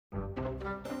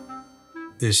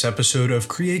This episode of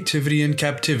Creativity in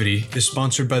Captivity is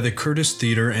sponsored by the Curtis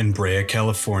Theater in Brea,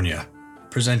 California,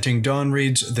 presenting Dawn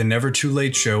Reed's The Never Too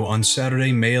Late Show on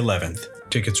Saturday, May 11th.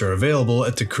 Tickets are available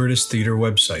at the Curtis Theater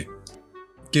website.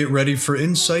 Get ready for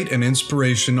insight and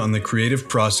inspiration on the creative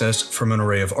process from an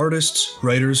array of artists,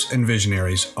 writers, and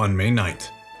visionaries on May 9th,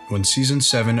 when Season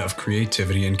 7 of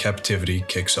Creativity in Captivity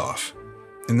kicks off.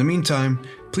 In the meantime,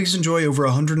 please enjoy over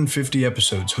 150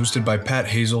 episodes hosted by Pat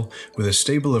Hazel with a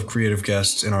stable of creative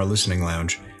guests in our listening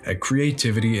lounge at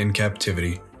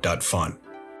creativityincaptivity.fun.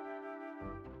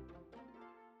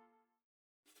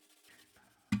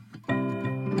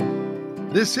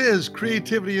 This is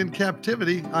Creativity in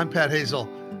Captivity. I'm Pat Hazel.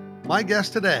 My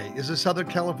guest today is a Southern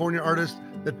California artist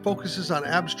that focuses on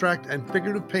abstract and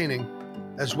figurative painting,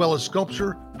 as well as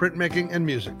sculpture, printmaking, and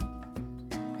music.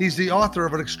 He's the author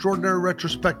of an extraordinary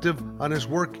retrospective on his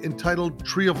work entitled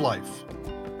Tree of Life.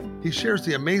 He shares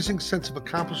the amazing sense of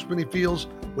accomplishment he feels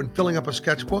when filling up a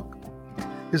sketchbook,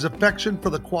 his affection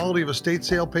for the quality of estate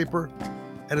sale paper,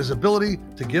 and his ability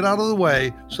to get out of the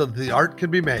way so that the art can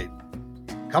be made.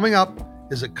 Coming up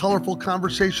is a colorful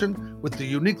conversation with the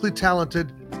uniquely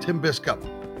talented Tim Biskup.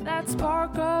 That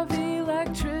spark of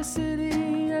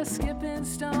electricity, a skipping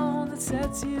stone that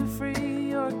sets you free.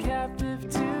 You're captive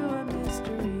to a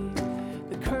mystery,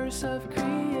 the curse of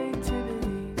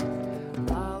creativity.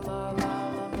 La la la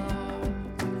la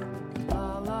la,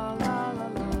 la la la la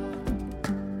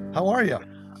la. How are you?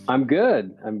 I'm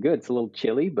good. It's a little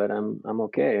chilly, but I'm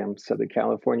okay. I'm Southern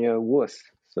California wuss,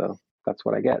 so that's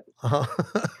what I get.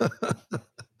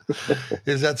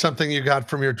 Is that something you got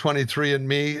from your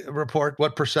 23andMe report?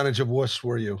 What percentage of wuss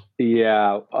were you?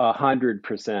 Yeah,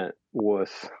 100% wuss.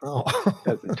 Oh.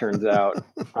 As it turns out,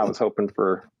 I was hoping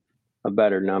for a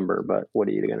better number, but what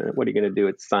are you gonna do?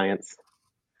 It's science.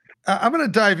 I'm going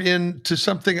to dive into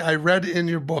something I read in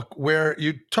your book where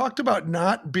you talked about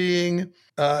not being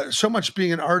so much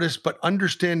being an artist, but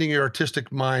understanding your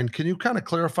artistic mind. Can you kind of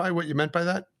clarify what you meant by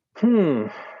that?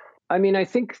 I mean, I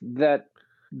think that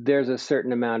there's a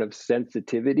certain amount of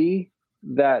sensitivity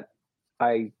that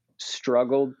I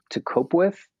struggled to cope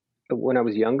with when I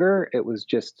was younger. It was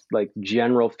just like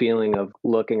general feeling of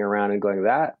looking around and going,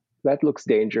 that looks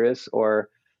dangerous, or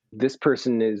this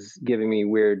person is giving me a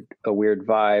weird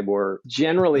vibe, or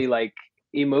generally like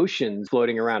emotions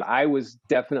floating around. I was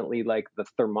definitely like the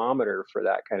thermometer for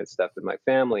that kind of stuff in my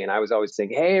family. And I was always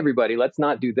saying, hey, everybody, let's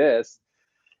not do this.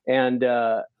 And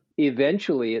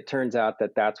eventually it turns out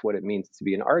that that's what it means to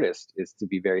be an artist, is to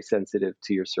be very sensitive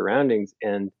to your surroundings,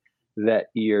 and that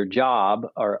your job,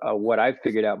 or what I've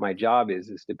figured out my job is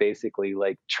to basically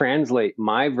like translate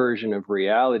my version of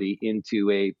reality into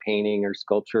a painting or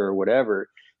sculpture or whatever,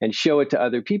 and show it to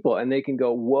other people, and they can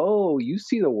go, whoa, you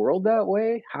see the world that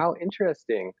way? How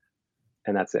interesting.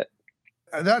 And that's it.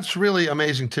 That's really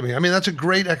amazing to me. I mean, that's a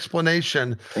great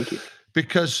explanation. Thank you.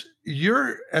 Because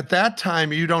at that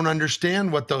time, you don't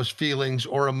understand what those feelings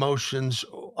or emotions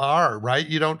are, right?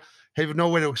 You don't have no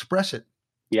way to express it.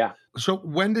 Yeah. So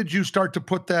when did you start to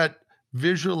put that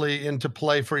visually into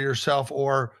play for yourself,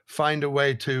 or find a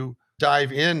way to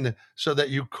dive in so that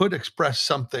you could express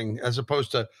something as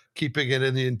opposed to keeping it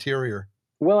in the interior?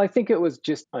 Well, I think it was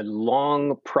just a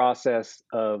long process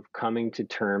of coming to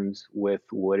terms with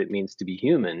what it means to be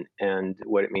human, and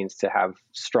what it means to have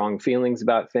strong feelings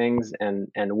about things, and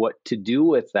what to do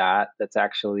with that that's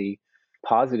actually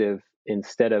positive,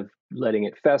 instead of letting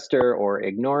it fester or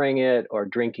ignoring it or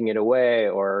drinking it away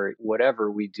or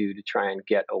whatever we do to try and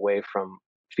get away from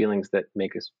feelings that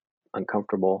make us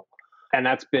uncomfortable. And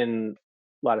that's been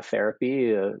a lot of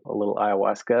therapy, a little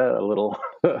ayahuasca, a little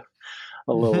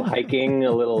a little hiking,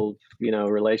 a little,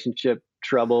 relationship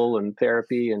trouble and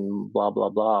therapy and blah, blah,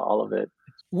 blah, all of it.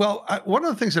 Well, one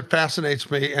of the things that fascinates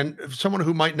me, and someone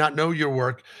who might not know your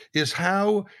work, is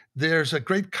how there's a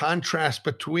great contrast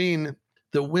between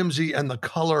the whimsy and the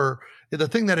color, the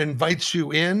thing that invites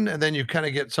you in, and then you kind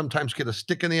of sometimes get a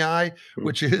stick in the eye,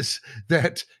 which is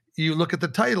that you look at the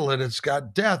title and it's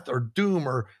got death or doom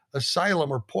or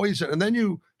asylum or poison. And then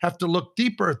you have to look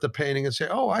deeper at the painting and say,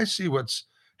 oh, I see what's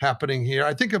happening here.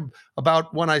 I think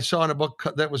about when I saw in a book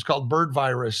that was called Bird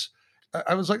Virus.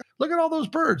 I was like, look at all those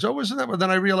birds. Oh, isn't that? But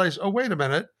then I realized, oh, wait a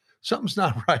minute, something's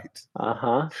not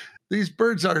right. These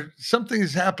birds something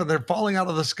has happened. They're falling out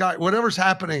of the sky. Whatever's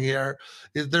happening here,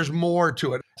 there's more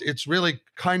to it. It's really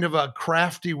kind of a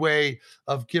crafty way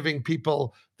of giving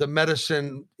people the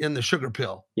medicine in the sugar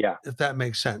pill. Yeah. If that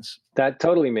makes sense. That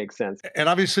totally makes sense. And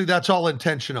obviously that's all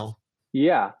intentional.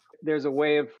 Yeah. There's a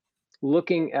way of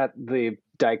looking at the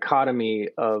dichotomy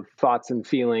of thoughts and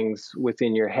feelings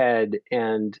within your head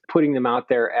and putting them out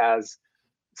there as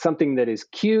something that is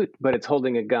cute, but it's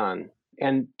holding a gun.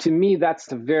 And to me, that's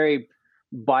a very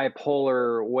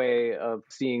bipolar way of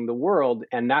seeing the world.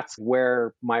 And that's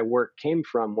where my work came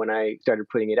from when I started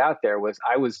putting it out there. Was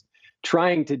I was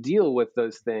trying to deal with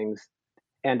those things.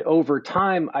 And over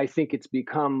time, I think it's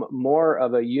become more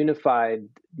of a unified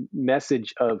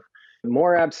message of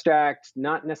more abstract,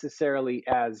 not necessarily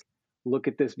as look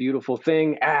at this beautiful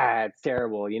thing, it's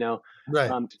terrible,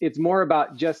 Right. It's more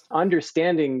about just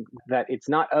understanding that it's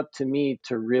not up to me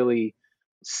to really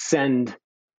send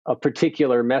a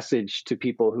particular message to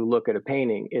people who look at a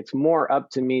painting. It's more up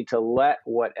to me to let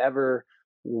whatever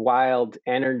wild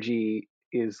energy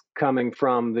is coming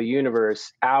from the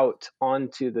universe out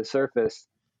onto the surface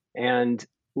and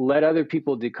let other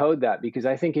people decode that, because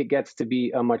I think it gets to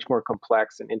be a much more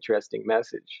complex and interesting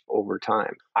message over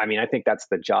time. I mean, I think that's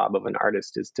the job of an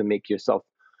artist, is to make yourself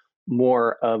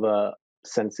more of a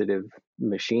sensitive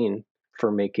machine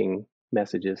for making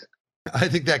messages. I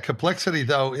think that complexity,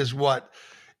 though, is what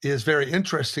is very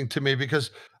interesting to me,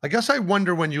 because I guess I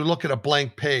wonder, when you look at a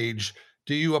blank page,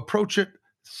 do you approach it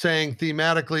saying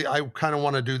thematically, I kind of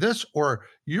want to do this? Or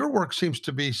your work seems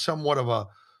to be somewhat of a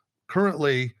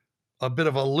currently a bit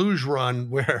of a luge run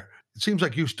where it seems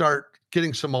like you start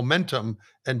getting some momentum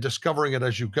and discovering it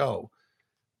as you go.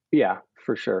 Yeah,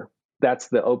 for sure. That's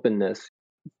the openness.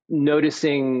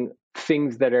 Noticing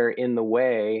things that are in the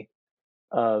way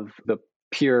of the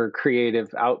pure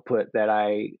creative output that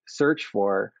I search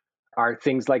for are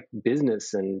things like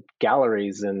business and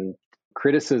galleries and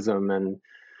criticism and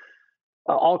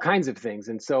all kinds of things.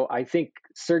 And so I think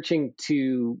searching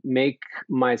to make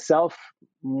myself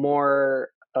more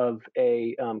of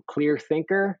a clear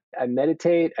thinker. I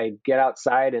meditate, I get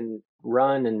outside and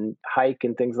run and hike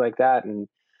and things like that. And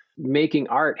making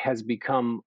art has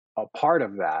become a part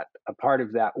of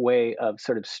that way of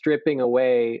sort of stripping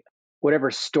away whatever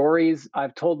stories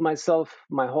I've told myself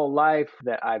my whole life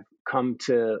that I've come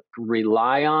to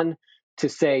rely on, to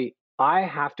say, I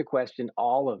have to question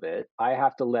all of it. I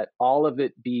have to let all of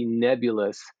it be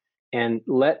nebulous and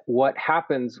let what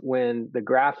happens when the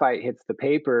graphite hits the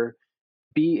paper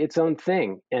be its own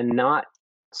thing and not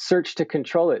search to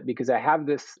control it. Because I have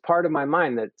this part of my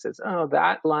mind that says, oh,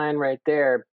 that line right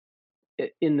there,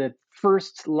 in the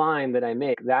first line that I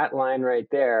make, that line right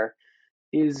there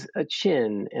is a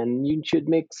chin, and you should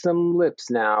make some lips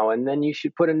now, and then you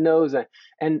should put a nose on.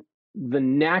 And the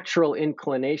natural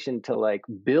inclination to like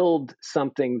build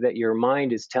something that your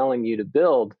mind is telling you to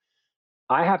build,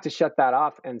 I have to shut that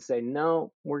off and say,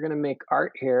 no, we're going to make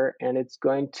art here, and it's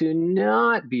going to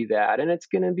not be that, and it's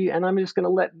going to be, and I'm just going to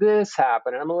let this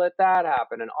happen, and I'm going to let that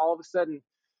happen, and all of a sudden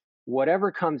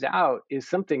whatever comes out is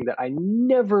something that I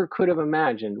never could have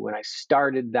imagined when I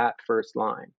started that first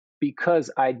line, because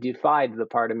I defied the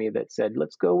part of me that said,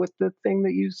 let's go with the thing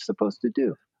that you're supposed to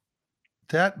do.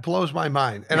 That blows my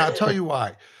mind. And I'll tell you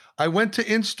why. I went to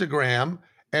Instagram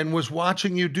and was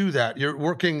watching you do that. You're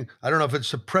working, I don't know if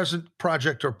it's a present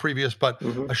project or previous, but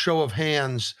Mm-hmm. a show of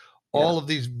hands, Yeah. all of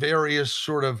these various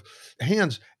sort of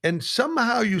hands, and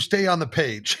somehow you stay on the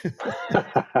page.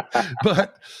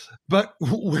 but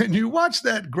when you watch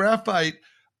that graphite,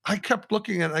 I kept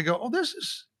looking at it. I go, oh, this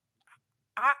is,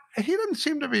 he doesn't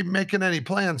seem to be making any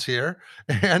plans here.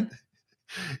 And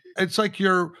it's like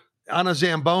you're on a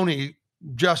Zamboni,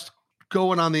 just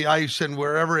going on the ice and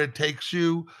wherever it takes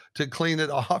you to clean it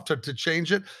off, to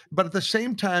change it. But at the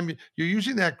same time, you're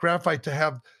using that graphite to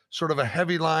have sort of a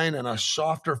heavy line and a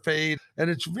softer fade. And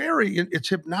it's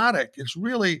hypnotic. It's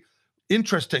really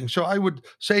interesting. So I would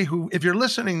say, if you're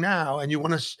listening now and you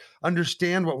want to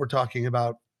understand what we're talking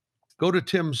about, go to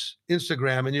Tim's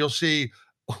Instagram and you'll see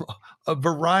a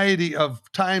variety of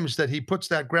times that he puts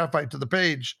that graphite to the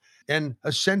page and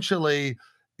essentially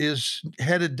is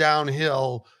headed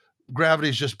downhill.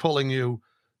 Gravity's just pulling you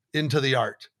into the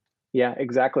art. Yeah,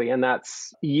 exactly. And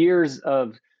that's years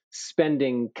of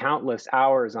spending countless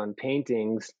hours on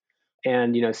paintings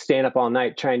and, staying up all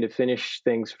night trying to finish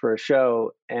things for a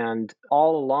show. And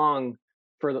all along,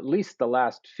 for at least the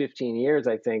last 15 years,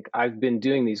 I think I've been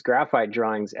doing these graphite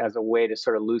drawings as a way to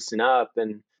sort of loosen up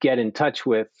and get in touch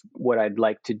with what I'd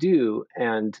like to do.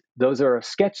 And those are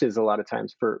sketches a lot of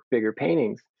times for bigger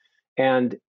paintings.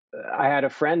 And I had a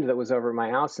friend that was over at my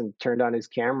house and turned on his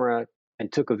camera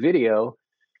and took a video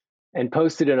and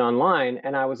posted it online.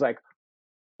 And I was like,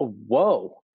 oh,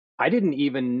 whoa, I didn't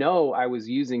even know I was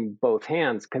using both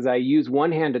hands, because I use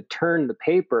one hand to turn the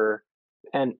paper.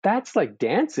 And that's like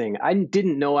dancing. I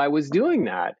didn't know I was doing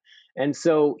that. And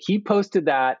so he posted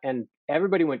that and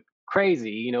everybody went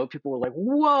crazy. People were like,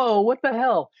 whoa, what the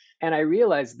hell? And I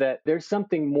realized that there's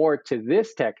something more to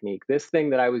this technique, this thing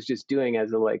that I was just doing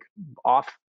as a like off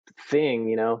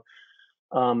thing,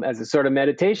 as a sort of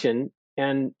meditation.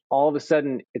 And all of a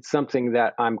sudden, it's something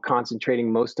that I'm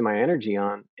concentrating most of my energy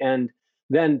on. And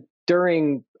then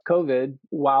during COVID,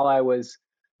 while I was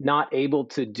not able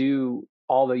to do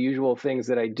all the usual things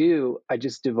that I do, I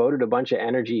just devoted a bunch of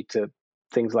energy to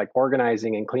things like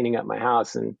organizing and cleaning up my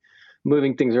house and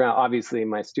moving things around. Obviously,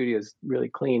 my studio is really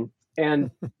clean.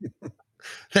 And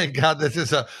Thank God this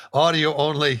is a audio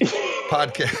only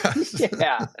podcast.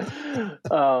 yeah.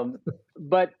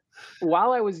 But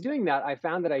while I was doing that, I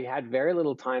found that I had very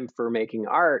little time for making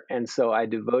art. And so I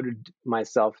devoted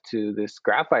myself to this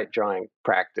graphite drawing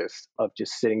practice of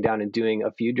just sitting down and doing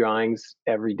a few drawings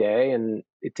every day. And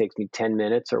it takes me 10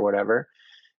 minutes or whatever.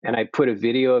 And I put a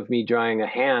video of me drawing a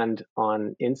hand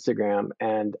on Instagram,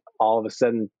 and all of a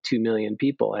sudden 2 million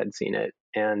people had seen it.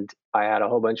 And I had a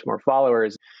whole bunch more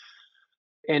followers.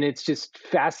 And it's just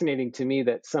fascinating to me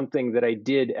that something that I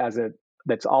did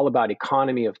that's all about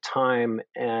economy of time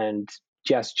and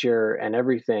gesture and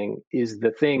everything is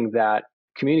the thing that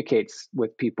communicates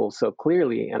with people so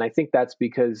clearly. And I think that's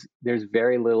because there's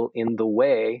very little in the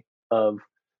way of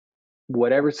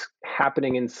whatever's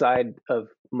happening inside of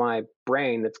my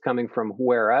brain that's coming from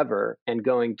wherever and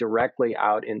going directly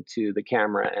out into the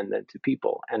camera and then to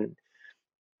people. And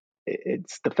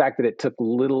it's the fact that it took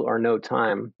little or no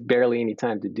time, barely any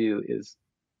time to do is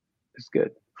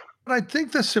good. But I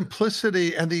think the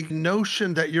simplicity and the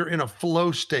notion that you're in a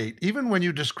flow state, even when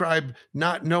you describe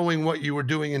not knowing what you were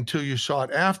doing until you saw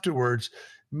it afterwards,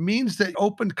 means that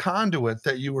open conduit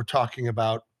that you were talking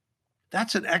about,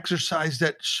 that's an exercise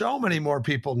that so many more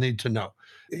people need to know.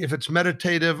 If it's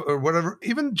meditative or whatever,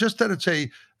 even just that it's a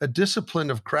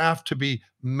discipline of craft to be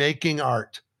making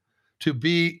art, to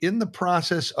be in the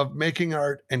process of making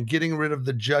art and getting rid of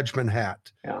the judgment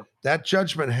hat. Yeah. That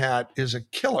judgment hat is a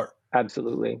killer.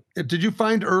 Absolutely. Did you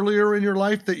find earlier in your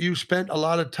life that you spent a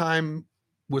lot of time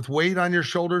with weight on your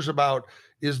shoulders about,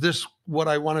 is this what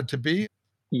I want it to be?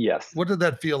 Yes. What did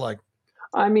that feel like?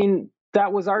 I mean,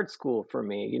 that was art school for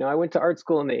me. You know, I went to art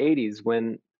school in the 80s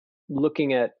when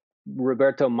looking at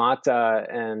Roberto Matta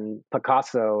and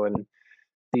Picasso and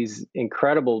these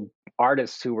incredible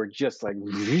artists who were just like,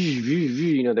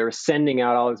 you know, they were sending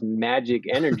out all this magic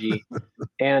energy.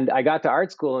 And I got to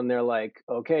art school and they're like,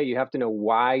 okay, you have to know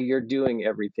why you're doing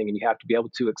everything and you have to be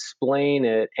able to explain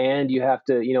it. And you have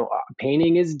to, you know,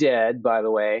 painting is dead, by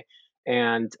the way.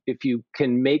 And if you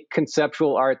can make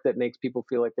conceptual art that makes people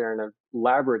feel like they're in a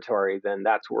laboratory, then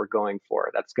that's what we're going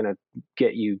for. That's going to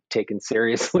get you taken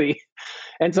seriously.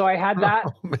 And so I had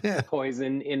that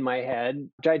poison in my head.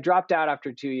 I dropped out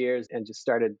after 2 years and just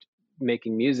started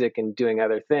making music and doing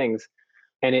other things.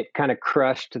 And it kind of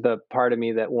crushed the part of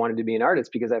me that wanted to be an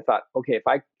artist, because I thought, okay, if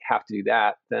I have to do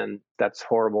that, then that's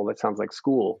horrible. That sounds like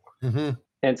school. Mm-hmm.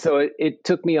 And so it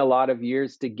took me a lot of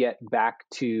years to get back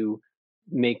to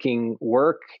making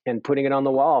work and putting it on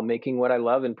the wall, making what I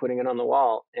love and putting it on the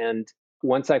wall. And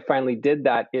once I finally did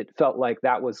that, it felt like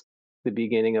that was the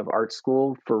beginning of art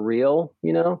school for real,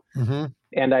 you know? Mm-hmm.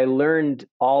 And I learned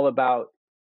all about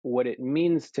what it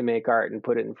means to make art and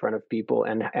put it in front of people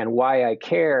and why I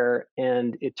care.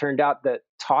 And it turned out that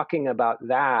talking about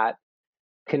that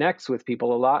connects with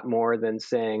people a lot more than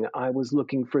saying, I was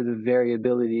looking for the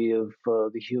variability of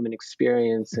the human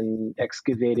experience and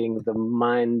excavating the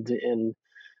mind and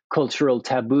cultural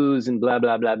taboos and blah,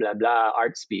 blah, blah, blah, blah,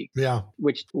 art speak. Yeah.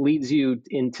 Which leads you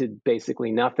into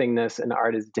basically nothingness and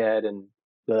art is dead and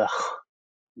ugh.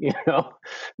 You know,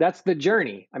 that's the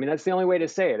journey. I mean, that's the only way to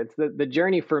say it. It's the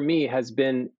journey for me has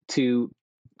been to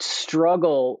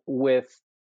struggle with,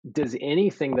 does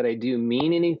anything that I do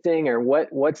mean anything, or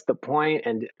what's the point?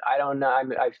 And I don't know.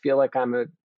 I feel like I'm a,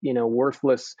 you know,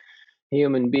 worthless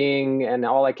human being and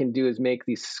all I can do is make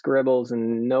these scribbles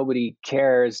and nobody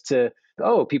cares, to,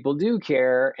 oh, people do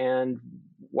care. And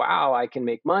wow, I can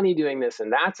make money doing this.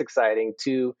 And that's exciting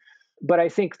too. But I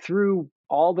think through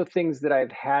all the things that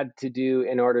I've had to do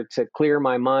in order to clear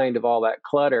my mind of all that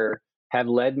clutter have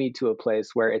led me to a place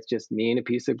where it's just me and a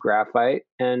piece of graphite,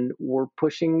 and we're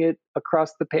pushing it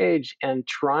across the page and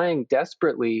trying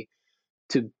desperately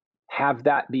to have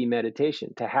that be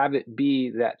meditation, to have it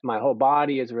be that my whole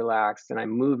body is relaxed and I'm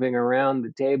moving around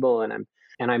the table and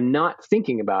I'm not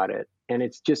thinking about it, and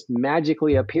it's just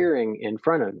magically appearing in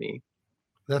front of me.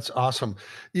 That's awesome.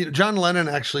 You know, John Lennon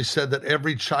actually said that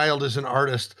every child is an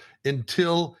artist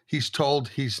until he's told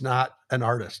he's not an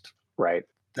artist. Right.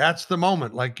 That's the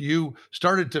moment. Like you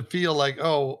started to feel like,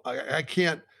 oh, I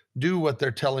can't do what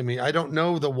they're telling me. I don't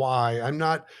know the why. I'm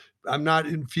not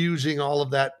infusing all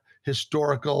of that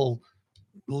historical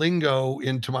lingo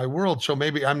into my world. So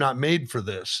maybe I'm not made for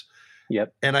this.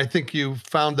 Yep. And I think you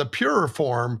found the purer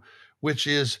form, which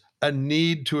is a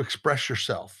need to express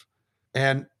yourself.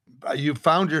 And you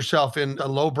found yourself in a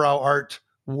lowbrow art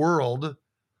world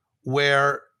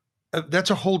where that's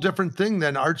a whole different thing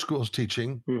than art school's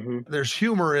teaching. Hmm. There's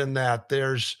humor in that.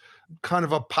 There's kind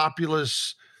of a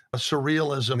populist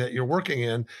surrealism that you're working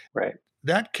in. Right.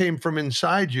 That came from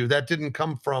inside you. That didn't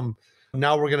come from,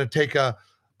 now we're going to take a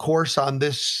course on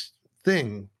this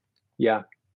thing. Yeah.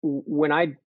 When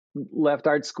I left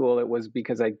art school, it was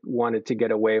because I wanted to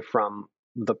get away from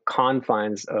the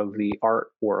confines of the art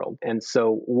world. And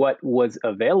so what was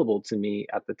available to me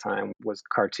at the time was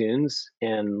cartoons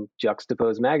and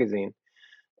Juxtapose magazine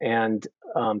and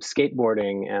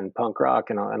skateboarding and punk rock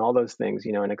and all those things,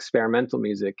 and experimental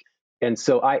music. And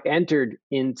so I entered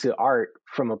into art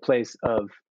from a place of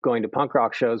going to punk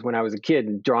rock shows when I was a kid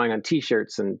and drawing on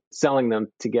t-shirts and selling them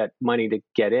to get money to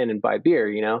get in and buy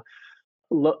beer.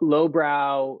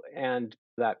 Lowbrow and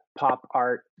that pop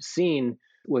art scene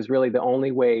was really the only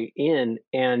way in.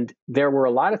 And there were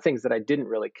a lot of things that I didn't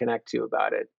really connect to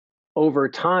about it. Over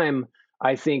time,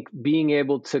 I think being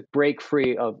able to break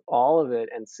free of all of it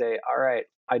and say, all right,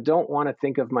 I don't want to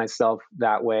think of myself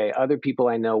that way. Other people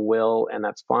I know will, and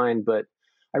that's fine, but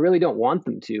I really don't want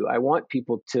them to. I want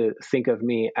people to think of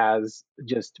me as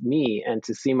just me and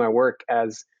to see my work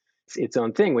as its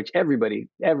own thing, which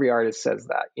every artist says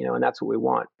that, and that's what we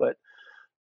want. But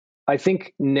I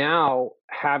think now,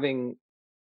 having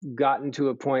gotten to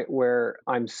a point where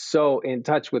I'm so in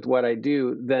touch with what I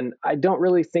do, then I don't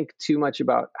really think too much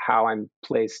about how I'm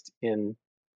placed in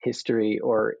history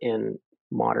or in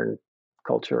modern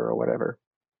culture or whatever.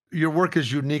 Your work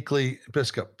is uniquely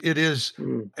Biskup. It is,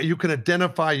 you can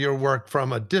identify your work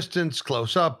from a distance,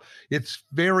 close up. It's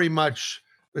very much,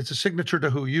 it's a signature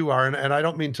to who you are. And I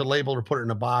don't mean to label or put it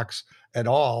in a box at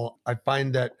all. I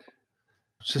find that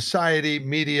society,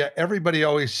 media, everybody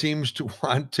always seems to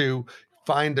want to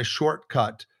find a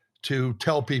shortcut to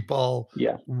tell people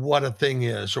what a thing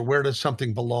is or where does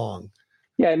something belong.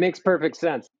 Yeah, it makes perfect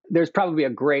sense. There's probably a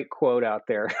great quote out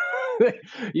there that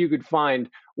you could find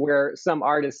where some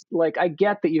artists, like, I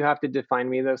get that you have to define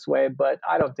me this way, but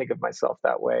I don't think of myself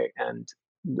that way. And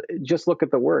just look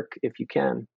at the work if you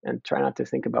can and try not to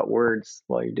think about words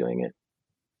while you're doing it.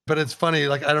 But it's funny,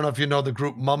 like, I don't know if you know the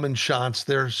group Mum and Shants.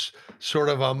 There's sort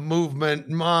of a movement,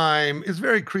 mime. It's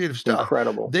very creative stuff.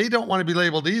 Incredible. They don't want to be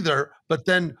labeled either, but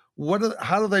then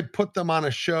how do they put them on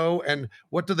a show and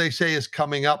what do they say is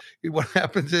coming up? What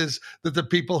happens is that the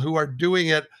people who are doing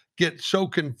it get so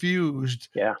confused.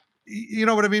 Yeah. You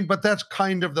know what I mean? But that's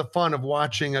kind of the fun of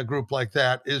watching a group like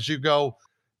that is you go,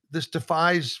 this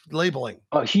defies labeling.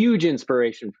 A huge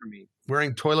inspiration for me.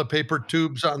 Wearing toilet paper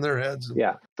tubes on their heads.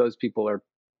 Yeah. Those people are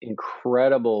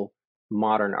incredible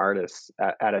modern artists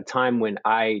at a time when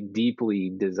I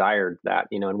deeply desired that,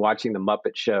 and watching the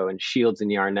Muppet Show and Shields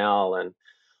and Yarnell and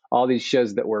all these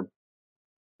shows that were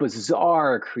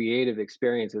bizarre creative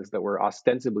experiences that were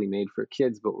ostensibly made for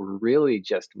kids, but were really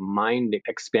just mind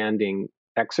expanding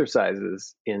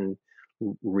exercises in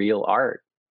real art.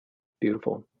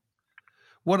 Beautiful.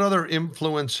 What other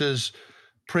influences,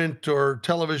 print or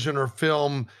television or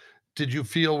film, did you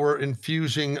feel were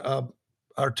infusing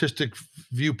artistic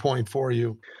viewpoint for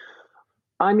you?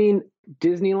 I mean,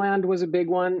 Disneyland was a big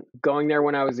one. Going there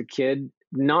when I was a kid,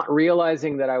 not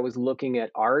realizing that I was looking at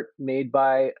art made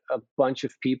by a bunch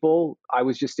of people. I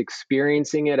was just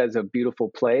experiencing it as a beautiful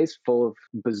place full of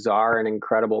bizarre and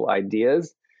incredible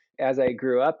ideas. As I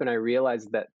grew up and I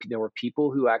realized that there were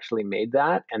people who actually made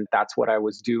that, and that's what I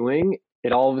was doing,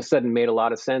 it all of a sudden made a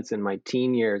lot of sense in my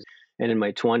teen years and in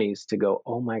my 20s to go,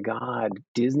 oh my God,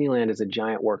 Disneyland is a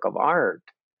giant work of art.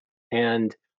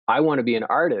 And I want to be an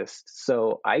artist,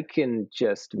 so I can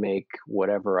just make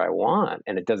whatever I want.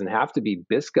 And it doesn't have to be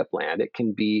Biskup Land. It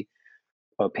can be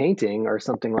a painting or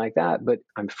something like that, but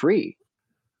I'm free.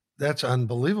 That's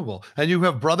unbelievable. And you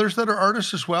have brothers that are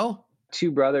artists as well?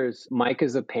 2 brothers. Mike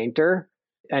is a painter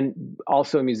and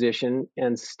also a musician.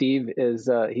 And Steve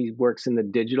he works in the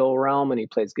digital realm and he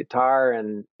plays guitar,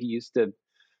 and he used to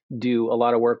do a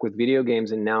lot of work with video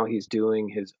games. And now he's doing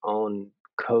his own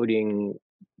coding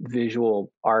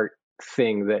visual art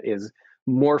thing that is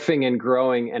morphing and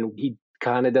growing. And he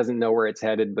kind of doesn't know where it's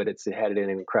headed, but it's headed in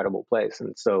an incredible place.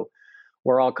 And so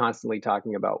we're all constantly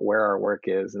talking about where our work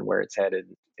is and where it's headed.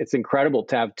 It's incredible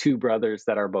to have 2 brothers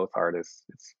that are both artists.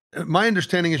 My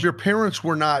understanding is your parents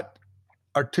were not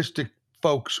artistic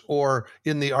folks or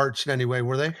in the arts in any way,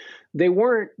 were they? They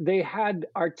weren't. They had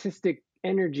artistic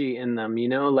energy in them,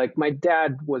 like my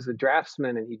dad was a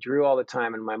draftsman and he drew all the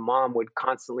time, and my mom would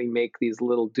constantly make these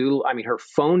little her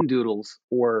phone doodles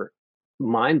were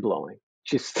mind-blowing,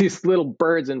 just these little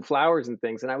birds and flowers and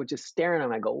things, and I would just stare at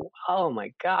them and I go, oh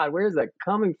my God, where's that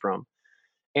coming from?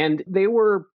 And they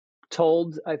were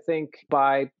told, I think,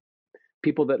 by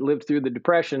people that lived through the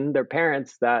Depression, their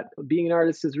parents, that being an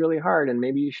artist is really hard and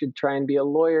maybe you should try and be a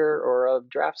lawyer or a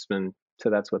draftsman. So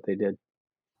that's what they did.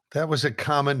 That was a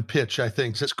common pitch, I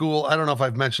think, at school. I don't know if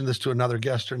I've mentioned this to another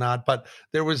guest or not, but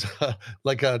there was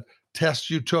like a test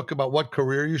you took about what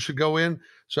career you should go in.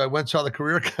 So I went saw the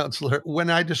career counselor. When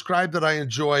I described that I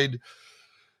enjoyed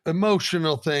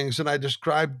emotional things and I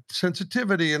described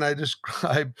sensitivity and I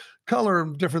described color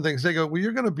and different things, they go, well,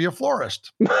 you're going to be a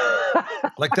florist.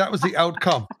 Like that was the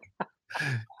outcome.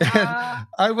 And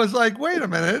I was like, wait a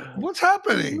minute, what's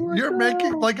happening? You're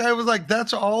making, like, I was like,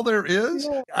 that's all there is.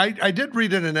 I did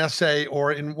read in an essay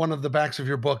or in one of the backs of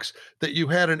your books that you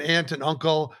had an aunt and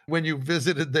uncle when you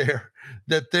visited there,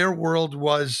 that their world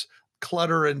was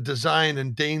clutter and design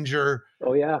and danger.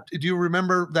 Oh, yeah. Do you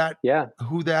remember that? Yeah.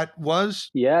 Who that was?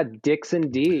 Yeah,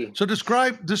 Dixon D. So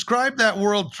describe that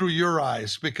world through your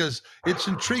eyes, because it's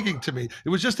intriguing to me. It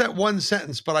was just that one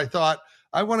sentence, but I thought,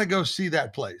 I want to go see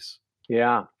that place.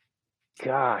 Yeah.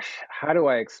 Gosh, how do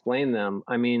I explain them?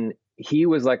 I mean, he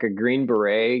was like a Green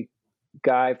Beret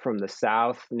guy from the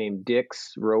South named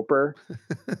Dix Roper.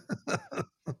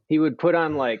 He would put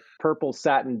on like purple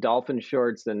satin dolphin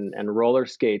shorts and roller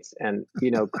skates and,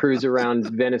 you know, cruise around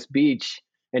Venice Beach.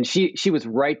 And she was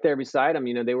right there beside him.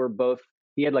 You know, they were both,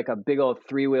 he had like a big old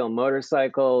 3-wheel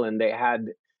motorcycle and they had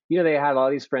all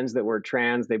these friends that were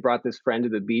trans. They brought this friend to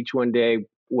the beach one day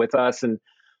with us, and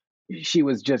she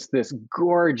was just this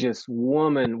gorgeous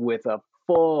woman with a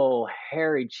full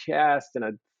hairy chest and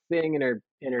a thing in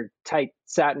her tight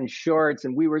satin shorts.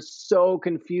 And we were so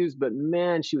confused, but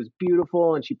man, she was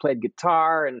beautiful and she played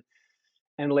guitar.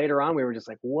 And later on we were just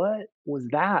like, what was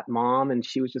that, Mom? And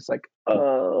she was just like,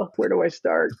 where do I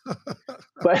start?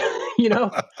 But you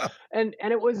know, and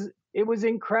it was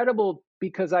incredible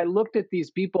because I looked at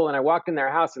these people and I walked in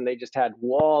their house and they just had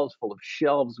walls full of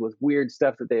shelves with weird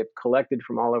stuff that they have collected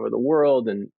from all over the world.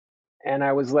 And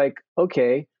I was like,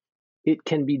 okay, it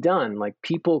can be done. Like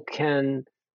people can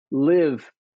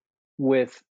live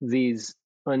with these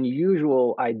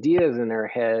unusual ideas in their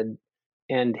head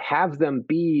and have them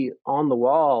be on the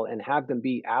wall and have them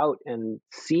be out and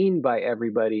seen by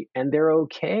everybody. And they're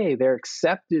okay. They're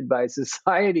accepted by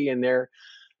society and they're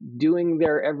doing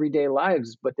their everyday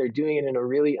lives, but they're doing it in a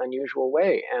really unusual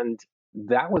way. And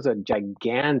that was a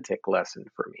gigantic lesson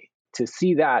for me to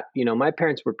see that. You know, my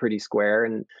parents were pretty square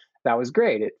and that was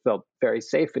great. It felt very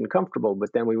safe and comfortable. But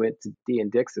then we went to Dee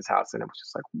and Dix's house and it was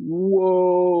just like,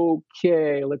 whoa,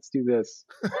 okay, let's do this.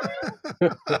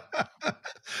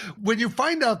 When you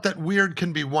find out that weird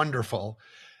can be wonderful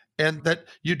and that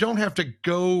you don't have to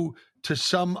go to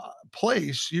some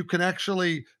place, you can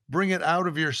actually bring it out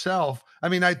of yourself. I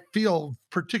mean, I feel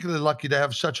particularly lucky to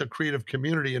have such a creative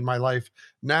community in my life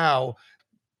now.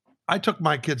 I took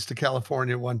my kids to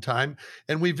California one time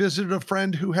and we visited a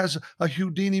friend who has a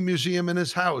Houdini museum in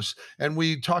his house. And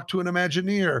we talked to an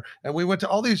Imagineer and we went to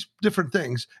all these different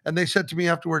things. And they said to me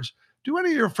afterwards, do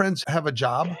any of your friends have a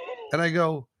job? And I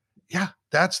go, yeah,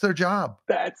 that's their job.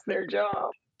 That's their job.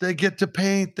 They get to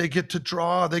paint, they get to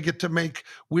draw, they get to make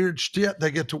weird shit,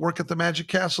 they get to work at the Magic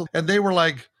Castle. And they were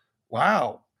like,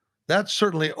 wow, that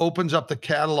certainly opens up the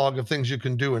catalog of things you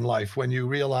can do in life when you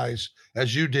realize,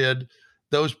 as you did,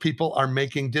 those people are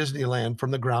making Disneyland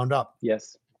from the ground up.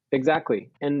 Yes,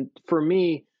 exactly. And for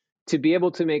me, to be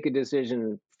able to make a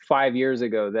decision 5 years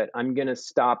ago that I'm going to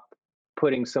stop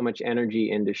putting so much energy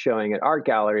into showing at art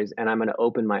galleries and I'm going to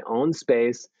open my own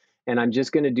space and I'm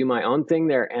just going to do my own thing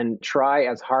there and try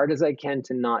as hard as I can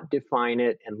to not define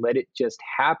it and let it just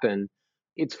happen.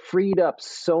 It's freed up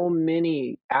so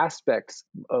many aspects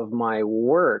of my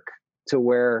work to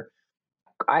where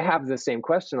I have the same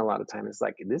question a lot of times. It's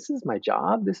like, this is my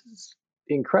job. This is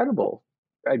incredible.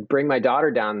 I bring my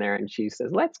daughter down there and she says,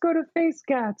 let's go to Face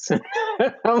Cats.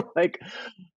 I'm like,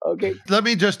 okay. Let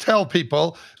me just tell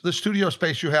people the studio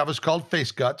space you have is called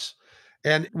Face Guts.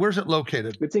 And where's it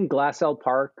located? It's in Glassell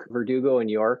Park, Verdugo in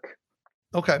York.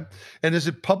 Okay. And is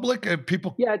it public? Yeah,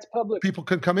 it's public. People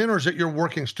can come in, or is it your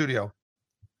working studio?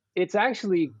 It's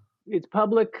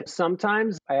public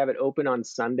sometimes. I have it open on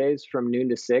Sundays from noon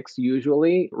to 6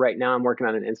 usually. Right now I'm working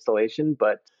on an installation,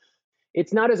 but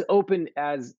it's not as open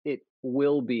as it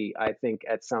will be, I think,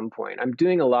 at some point. I'm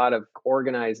doing a lot of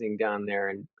organizing down there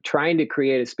and trying to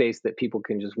create a space that people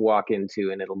can just walk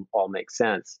into and it'll all make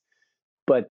sense.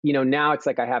 But, you know, now it's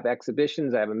like I have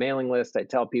exhibitions, I have a mailing list, I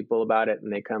tell people about it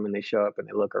and they come and they show up and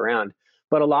they look around.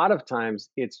 But a lot of times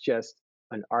it's just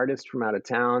an artist from out of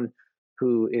town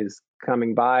who is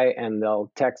coming by and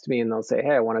they'll text me and they'll say,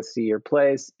 hey, I want to see your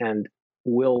place. And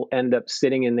we'll end up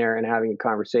sitting in there and having a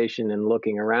conversation and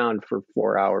looking around for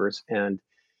 4 hours. And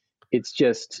it's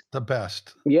just, The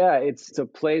best. yeah, it's a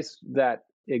place that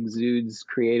exudes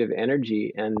creative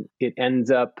energy, and it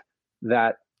ends up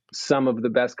that some of the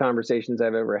best conversations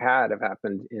I've ever had have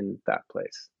happened in that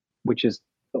place, which is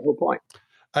the whole point.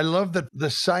 I love that the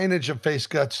signage of Face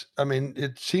Guts. I mean,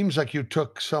 it seems like you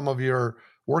took some of your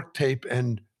work tape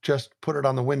and just put it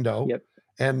on the window Yep.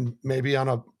 and maybe on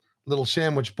a little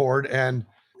sandwich board. And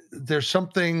there's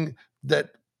something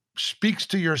that speaks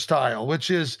to your style,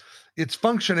 which is it's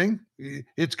functioning.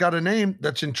 It's got a name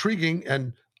that's intriguing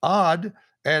and odd,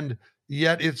 and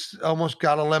yet it's almost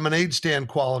got a lemonade stand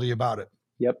quality about it.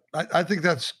 Yep. I think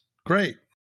that's great.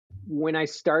 When I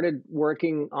started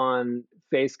working on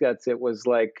Face Guts, it was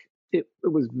like, it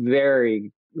was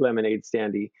very lemonade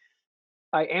standy.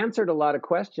 I answered a lot of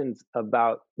questions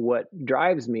about what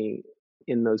drives me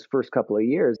in those first couple of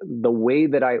years. The way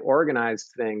that I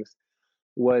organized things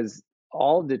was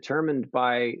all determined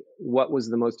by what was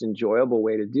the most enjoyable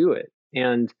way to do it.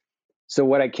 And so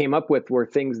what I came up with were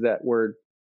things that were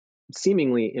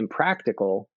seemingly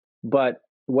impractical, but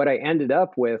what I ended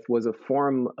up with was a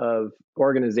form of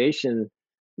organization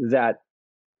that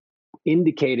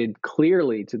indicated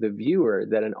clearly to the viewer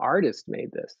that an artist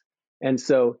made this. And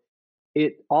so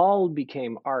it all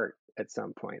became art at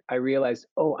some point. I realized,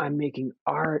 oh, I'm making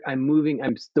art. I'm moving.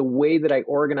 The way that I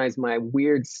organize my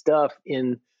weird stuff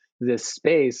in this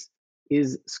space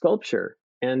is sculpture.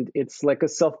 And it's like a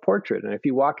self-portrait. And if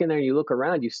you walk in there and you look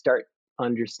around, you start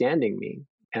understanding me.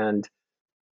 And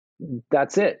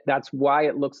that's it. That's why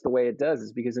it looks the way it does,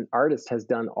 is because an artist has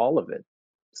done all of it.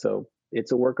 So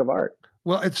it's a work of art.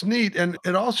 Well, it's neat. And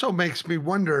it also makes me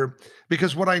wonder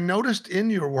because what I noticed in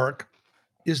your work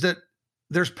is that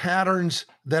there's patterns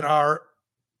that are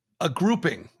a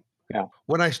grouping. Yeah.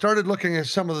 When I started looking at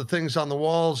some of the things on the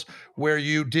walls where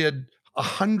you did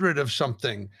 100 of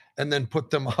something and then put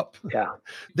them up, Yeah.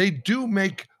 they do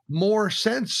make more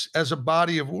sense as a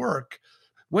body of work.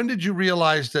 When did you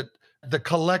realize that the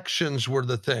collections were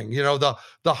the thing? You know, the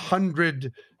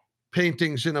 100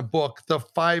 paintings in a book, the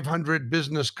 500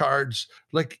 business cards,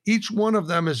 like each one of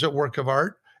them is a work of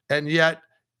art. And yet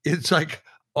it's like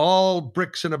all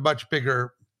bricks in a much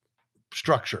bigger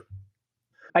structure.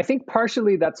 I think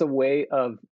partially that's a way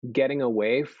of getting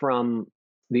away from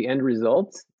the end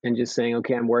result and just saying,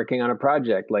 okay, I'm working on a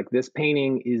project. Like this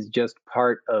painting is just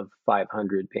part of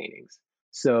 500 paintings.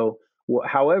 So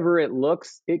however it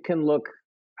looks, it can look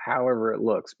however it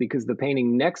looks, because the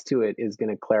painting next to it is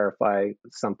going to clarify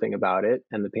something about it,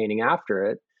 and the painting after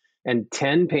it. And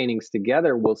 10 paintings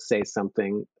together will say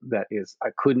something that is, I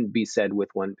couldn't be said with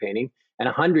one painting. And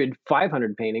 100,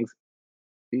 500 paintings,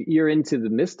 you're into the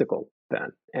mystical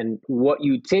then. And what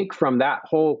you take from that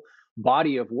whole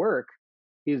body of work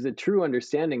is a true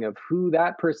understanding of who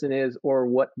that person is or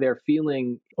what they're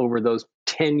feeling over those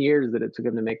 10 years that it took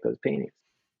them to make those paintings.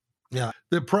 Yeah.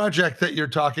 The project that you're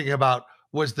talking about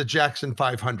was the Jackson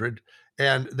 500.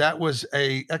 And that was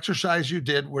a exercise you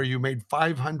did where you made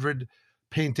 500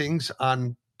 paintings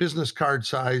on business card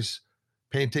size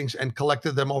paintings and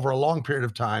collected them over a long period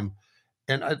of time.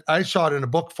 And I saw it in a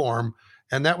book form,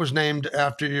 and that was named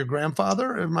after your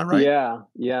grandfather. Am I right?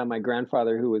 Yeah. My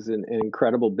grandfather, who was an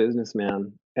incredible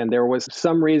businessman. And there was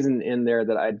some reason in there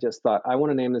that I just thought, I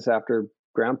want to name this after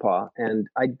Grandpa. And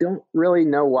I don't really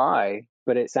know why,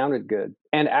 but it sounded good.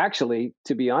 And actually,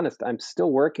 to be honest, I'm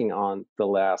still working on the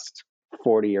last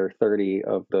 40 or 30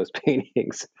 of those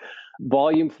paintings.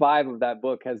 Volume 5 of that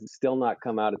book has still not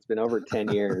come out. It's been over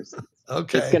 10 years.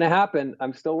 Okay. It's going to happen.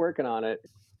 I'm still working on it.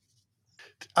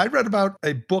 I read about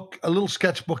a book, a little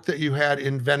sketchbook that you had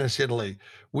in Venice, Italy.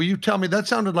 Will you tell me, that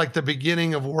sounded like the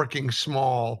beginning of working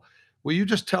small. Will you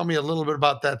just tell me a little bit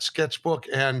about that sketchbook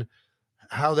and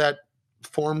how that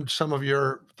formed some of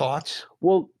your thoughts?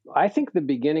 Well, I think the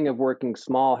beginning of working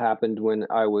small happened when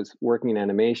I was working in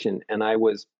animation, and I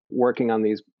was working on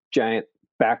these giant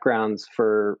backgrounds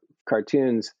for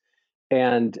cartoons.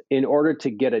 And in order to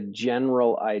get a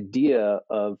general idea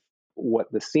of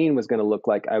what the scene was going to look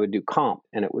like, I would do comp,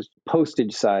 and it was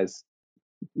postage size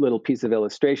little piece of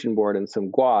illustration board and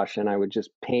some gouache, and I would just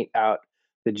paint out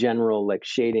the general like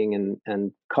shading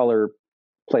and color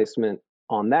placement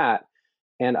on that.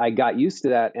 And I got used to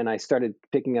that, and I started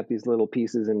picking up these little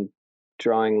pieces and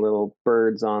drawing little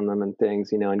birds on them and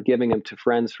things, and giving them to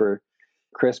friends for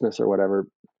Christmas or whatever.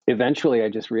 Eventually, I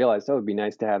just realized, oh, it'd be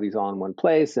nice to have these all in one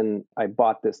place. And I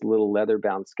bought this little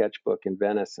leather-bound sketchbook in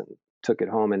Venice and took it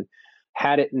home and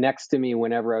had it next to me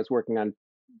whenever I was working on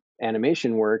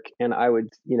animation work. And I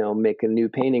would, make a new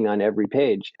painting on every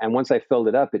page. And once I filled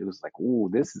it up, it was like, ooh,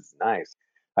 this is nice.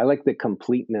 I like the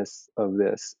completeness of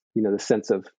this, the sense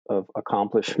of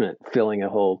accomplishment, filling a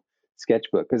whole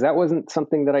sketchbook, because that wasn't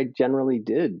something that I generally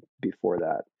did before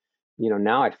that.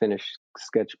 Now I finish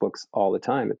sketchbooks all the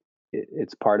time.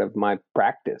 It's part of my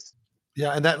practice.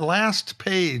 Yeah, and that last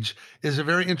page is a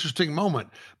very interesting moment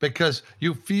because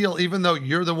you feel, even though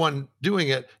you're the one doing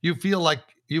it, you feel like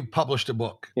you've published a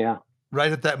book Yeah.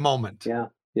 right at that moment. Yeah.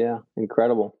 Yeah.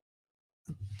 Incredible.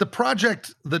 The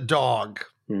project, The Dog,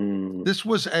 this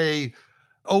was a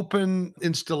open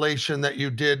installation that you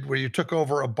did where you took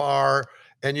over a bar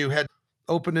and you had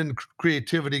open and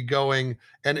creativity going.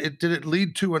 And did it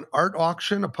lead to an art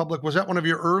auction, a public? Was that one of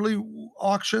your early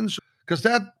auctions? Because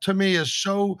that to me is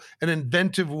so an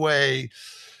inventive way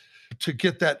to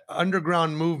get that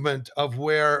underground movement of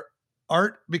where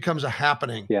art becomes a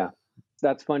happening. Yeah.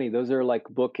 That's funny. Those are like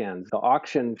bookends. The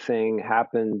auction thing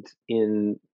happened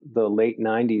in the late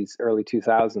 90s, early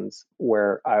 2000s,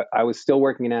 where I was still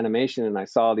working in animation and I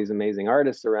saw these amazing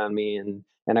artists around me.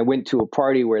 And I went to a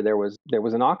party where there was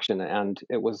an auction, and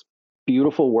it was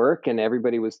beautiful work and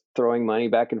everybody was throwing money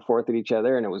back and forth at each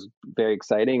other. And it was very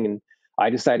exciting. And I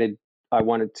decided I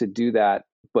wanted to do that,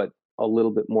 but a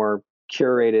little bit more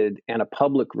curated and a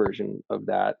public version of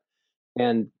that.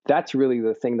 And that's really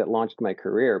the thing that launched my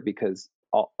career, because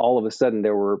all of a sudden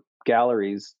there were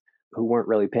galleries who weren't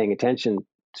really paying attention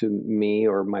to me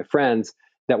or my friends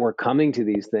that were coming to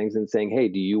these things and saying, "Hey,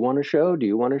 do you want to show? Do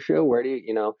you want to show? Where do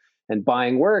you, and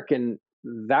buying work." And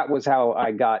that was how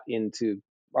I got into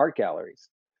art galleries.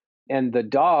 And The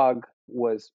Dog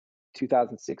was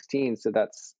 2016. So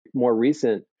that's more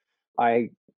recent. I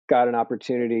got an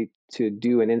opportunity to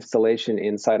do an installation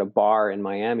inside a bar in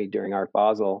Miami during Art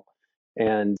Basel,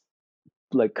 and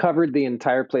like covered the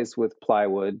entire place with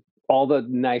plywood. All the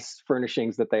nice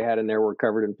furnishings that they had in there were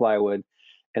covered in plywood,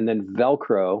 and then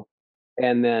Velcro.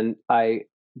 And then I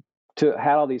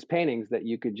had all these paintings that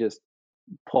you could just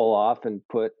pull off and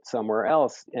put somewhere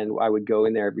else. And I would go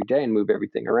in there every day and move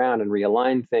everything around and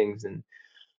realign things. And,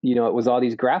 it was all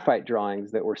these graphite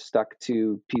drawings that were stuck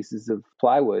to pieces of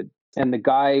plywood. And the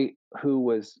guy who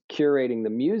was curating the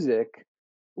music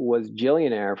was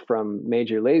Jillionaire from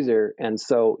Major Lazer. And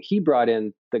so he brought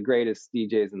in the greatest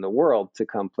DJs in the world to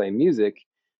come play music.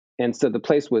 And so the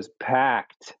place was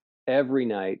packed every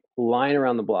night, line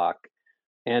around the block.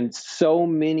 And so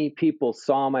many people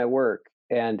saw my work,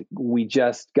 and we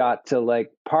just got to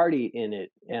like party in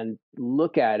it and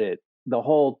look at it the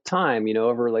whole time,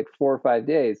 over like 4 or 5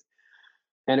 days.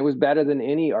 And it was better than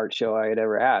any art show I had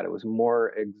ever had. It was more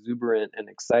exuberant and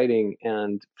exciting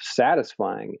and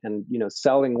satisfying. And,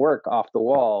 selling work off the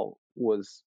wall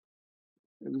was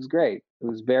great. It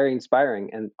was very inspiring.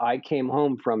 And I came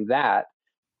home from that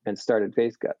and started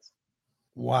Face Guts.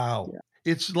 Wow. Yeah.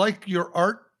 It's like your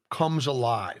art comes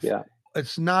alive. Yeah.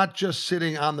 It's not just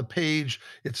sitting on the page.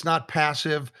 It's not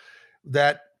passive.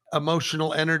 That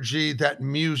emotional energy, that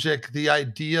music, the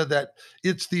idea that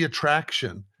it's the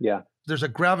attraction. Yeah. There's a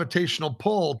gravitational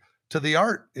pull to the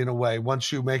art in a way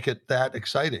once you make it that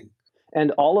exciting.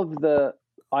 And all of the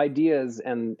ideas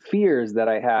and fears that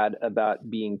I had about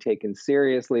being taken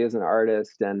seriously as an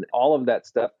artist and all of that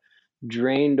stuff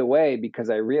drained away, because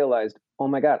I realized, oh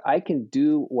my God, I can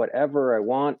do whatever I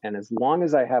want. And as long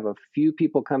as I have a few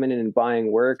people coming in and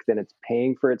buying work, then it's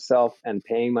paying for itself and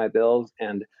paying my bills.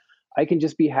 And I can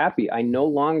just be happy. I no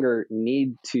longer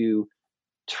need to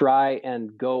try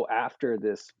and go after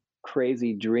this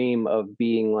crazy dream of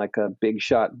being like a big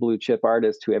shot blue chip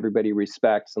artist who everybody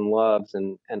respects and loves.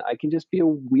 And I can just be a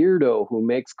weirdo who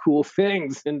makes cool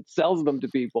things and sells them to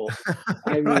people.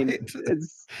 I mean,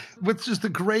 it's which is the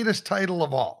greatest title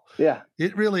of all. Yeah.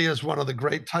 It really is one of the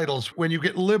great titles when you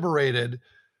get liberated,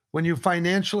 when you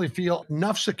financially feel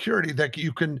enough security that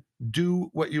you can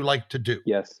do what you like to do.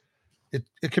 Yes.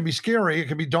 It can be scary. It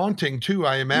can be daunting too.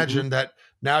 I imagine that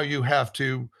now you have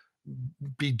to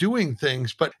be doing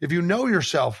things, but if you know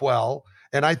yourself well,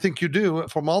 and I think you do,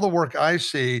 from all the work I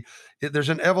see, there's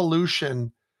an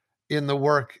evolution in the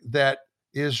work that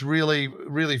is really,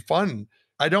 really fun.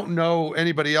 I don't know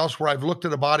anybody else where I've looked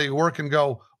at a body of work and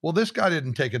go, well, this guy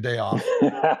didn't take a day off.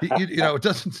 It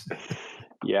doesn't.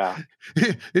 Yeah.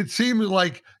 It seems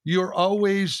like you're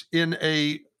always in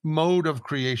a mode of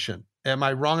creation. Am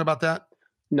I wrong about that?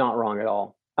 Not wrong at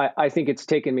all. I think it's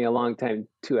taken me a long time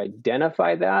to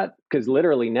identify that, because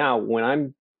literally now when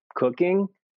I'm cooking,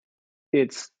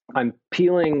 I'm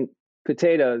peeling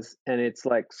potatoes and it's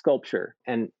like sculpture,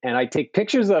 and I take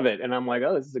pictures of it and I'm like,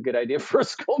 oh, this is a good idea for a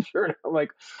sculpture. And I'm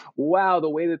like, wow, the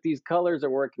way that these colors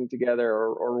are working together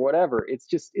or whatever. It's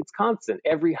constant.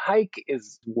 Every hike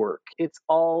is work. It's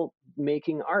all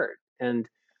making art. And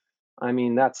I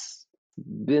mean, that's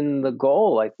been the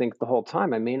goal, I think, the whole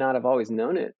time. I may not have always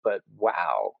known it, but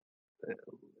wow,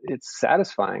 it's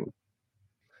satisfying.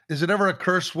 Is it ever a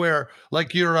curse where,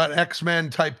 like, you're an X-Men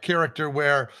type character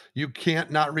where you can't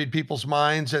not read people's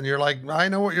minds and you're like, I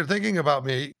know what you're thinking about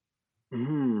me?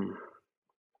 Hmm.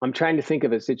 I'm trying to think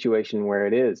of a situation where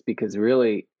it is, because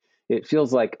really it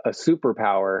feels like a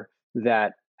superpower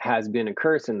that has been a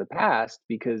curse in the past,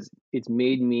 because it's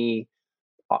made me,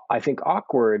 I think,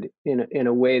 awkward in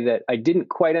a way that I didn't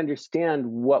quite understand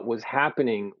what was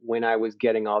happening when I was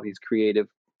getting all these creative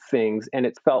things, and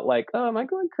it felt like, oh, am I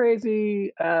going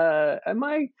crazy? Am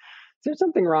I? Is there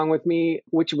something wrong with me?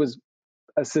 Which was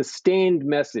a sustained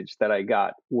message that I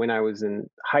got when I was in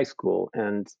high school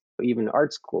and even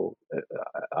art school.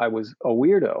 I was a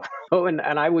weirdo, and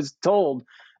I was told,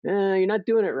 "You're not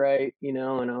doing it right,"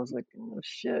 and I was like, "Oh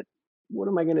shit, what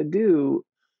am I gonna do?"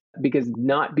 Because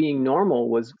not being normal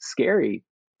was scary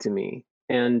to me.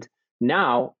 And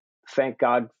now, thank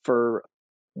God for,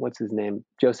 what's his name,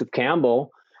 Joseph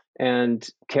Campbell and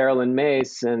Carolyn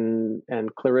Mace and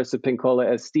Clarissa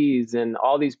Pinkola Estes and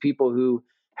all these people who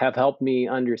have helped me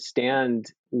understand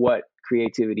what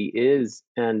creativity is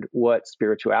and what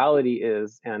spirituality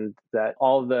is, and that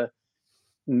all the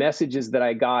messages that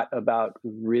I got about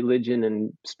religion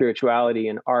and spirituality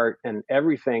and art and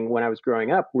everything when I was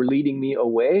growing up were leading me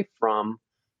away from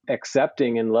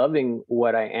accepting and loving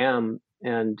what I am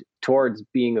and towards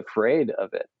being afraid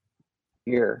of it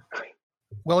here.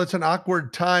 Well, it's an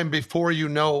awkward time before you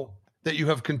know that you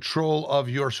have control of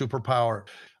your superpower.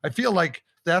 I feel like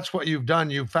that's what you've done.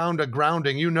 You found a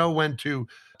grounding. You know when to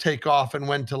take off and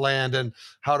when to land and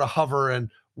how to hover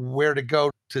and where to go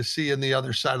to see in the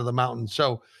other side of the mountain.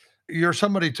 So you're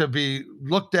somebody to be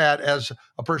looked at as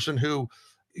a person who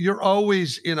you're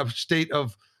always in a state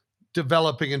of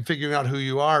developing and figuring out who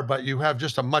you are, but you have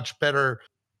just a much better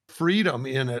freedom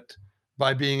in it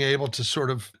by being able to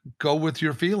sort of go with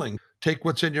your feeling, take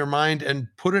what's in your mind and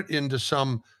put it into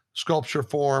some sculpture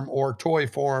form or toy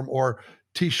form or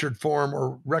t-shirt form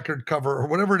or record cover or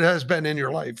whatever it has been in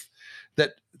your life.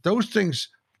 That those things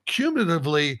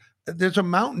cumulatively, there's a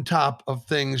mountaintop of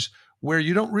things where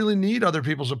you don't really need other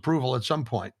people's approval at some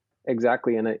point.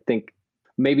 Exactly. And I think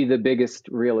maybe the biggest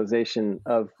realization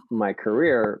of my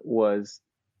career was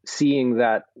seeing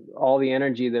that all the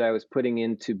energy that I was putting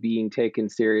into being taken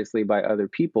seriously by other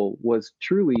people was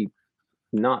truly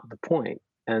not the point.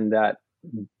 And that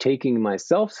taking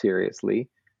myself seriously,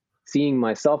 seeing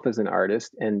myself as an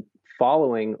artist and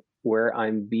following where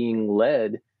I'm being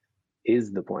led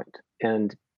is the point.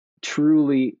 And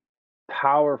truly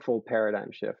powerful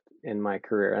paradigm shift in my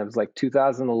career. And it was like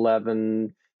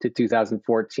 2011 to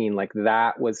 2014, like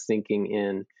that was sinking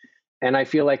in. And I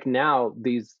feel like now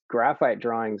these graphite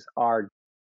drawings are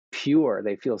pure.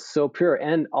 They feel so pure.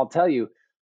 And I'll tell you,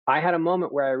 I had a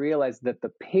moment where I realized that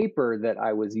the paper that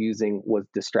I was using was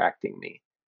distracting me.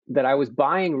 That I was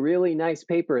buying really nice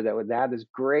paper that would have this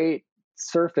great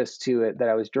surface to it that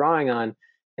I was drawing on.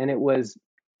 And it was,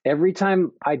 every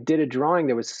time I did a drawing,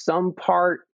 there was some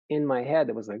part in my head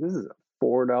that was like, this is a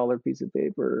 $4 piece of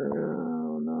paper.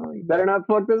 Oh no, you better not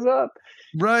fuck this up.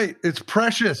 Right. It's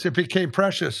precious. It became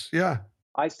precious. Yeah.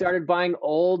 I started buying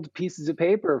old pieces of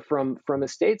paper from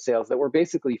estate sales that were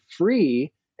basically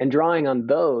free and drawing on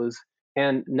those.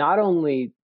 And not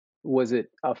only was it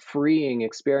a freeing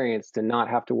experience to not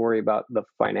have to worry about the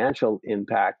financial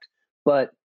impact,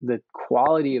 but the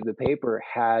quality of the paper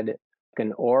had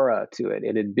an aura to it.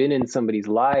 It had been in somebody's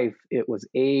life. It was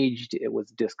aged. It was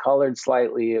discolored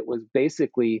slightly. It was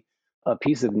basically a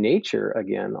piece of nature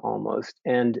again, almost.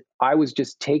 And I was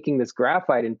just taking this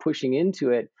graphite and pushing into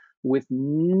it with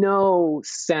no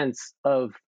sense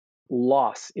of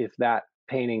loss if that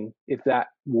painting, if that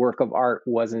work of art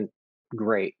wasn't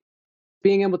great.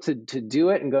 Being able to do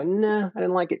it and go, nah, I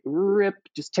didn't like it, rip,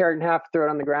 just tear it in half, throw it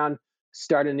on the ground,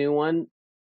 start a new one.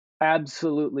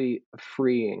 Absolutely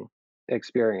freeing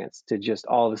experience to just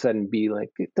all of a sudden be like,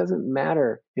 it doesn't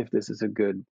matter if this is a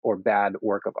good or bad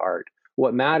work of art.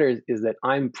 What matters is that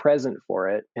I'm present for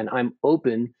it and I'm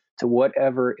open to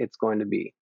whatever it's going to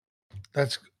be.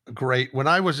 That's great. When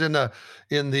I was in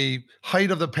the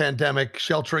height of the pandemic,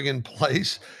 sheltering in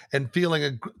place and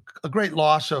feeling a great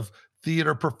loss of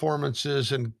theater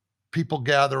performances and people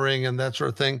gathering and that sort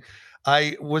of thing,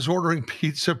 I was ordering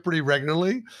pizza pretty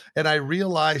regularly, and I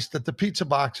realized that the pizza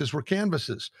boxes were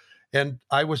canvases, and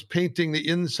I was painting the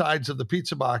insides of the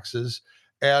pizza boxes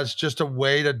as just a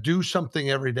way to do something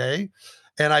every day.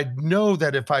 And I know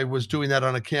that if I was doing that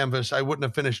on a canvas, I wouldn't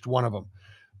have finished one of them.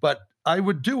 But I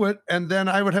would do it and then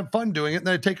I would have fun doing it. And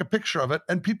then I'd take a picture of it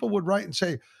and people would write and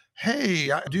say, hey,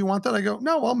 do you want that? I go,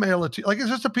 no, I'll mail it to you. Like, it's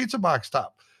just a pizza box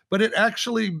top. But it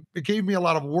gave me a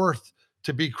lot of worth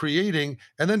to be creating.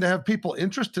 And then to have people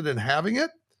interested in having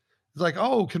it, It's like,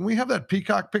 oh, can we have that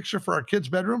peacock picture for our kid's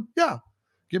bedroom? Yeah.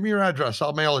 Give me your address.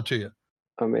 I'll mail it to you.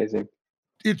 Amazing.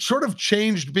 It sort of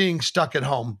changed being stuck at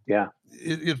home. Yeah.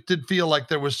 It did feel like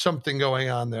there was something going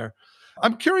on there.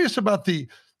 I'm curious about the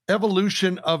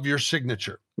evolution of your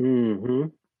signature Hmm.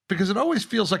 because it always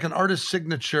feels like an artist's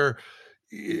signature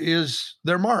is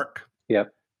their mark.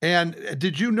 Yep. And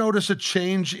did you notice a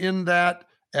change in that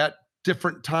at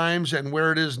different times and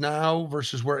where it is now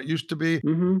versus where it used to be?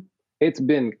 Hmm. It's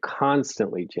been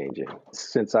constantly changing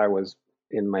since I was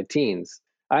in my teens.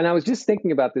 And I was just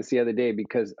thinking about this the other day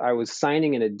because I was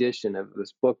signing an edition of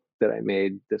this book that I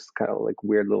made, this kind of like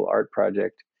weird little art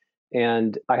project.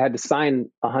 And I had to sign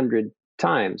 100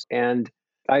 times. And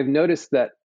I've noticed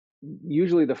that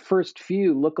usually the first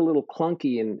few look a little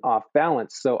clunky and off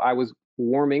balance. So I was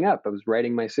warming up. I was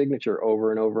writing my signature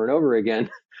over and over and over again.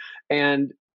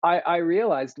 And I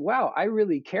realized, wow, I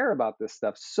really care about this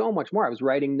stuff so much more. I was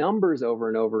writing numbers over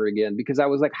and over again because I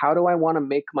was like, how do I want to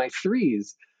make my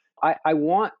threes? I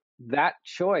want that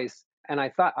choice. And I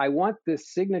thought, I want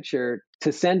this signature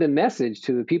to send a message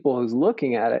to the people who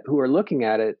are looking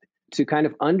at it to kind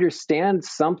of understand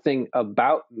something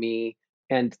about me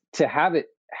and to have it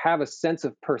have a sense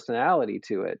of personality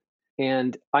to it.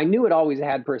 And I knew it always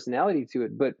had personality to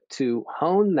it, but to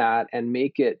hone that and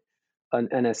make it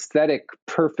an aesthetic,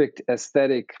 perfect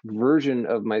aesthetic version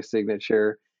of my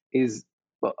signature is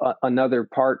another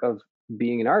part of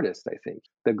being an artist. I think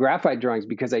the graphite drawings,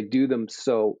 because I do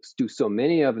so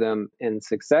many of them in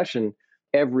succession,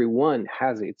 every one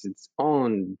has its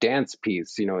own dance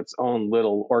piece, its own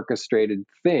little orchestrated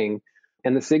thing.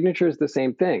 And the signature is the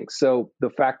same thing. So the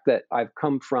fact that I've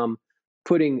come from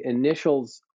putting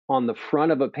initials on the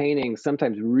front of a painting,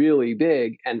 sometimes really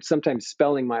big, and sometimes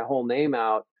spelling my whole name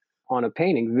out on a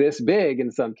painting this big in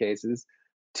some cases,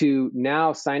 to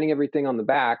now signing everything on the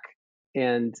back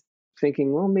and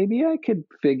thinking, well, maybe I could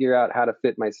figure out how to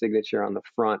fit my signature on the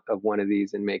front of one of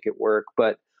these and make it work.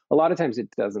 But a lot of times it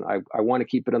doesn't. I want to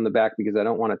keep it on the back because I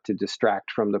don't want it to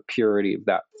distract from the purity of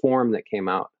that form that came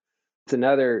out. It's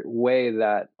another way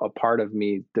that a part of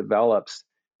me develops,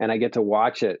 and I get to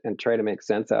watch it and try to make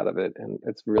sense out of it. And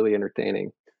it's really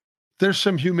entertaining. There's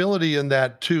some humility in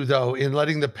that too, though, in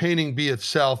letting the painting be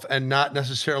itself and not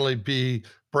necessarily be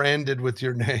branded with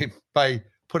your name by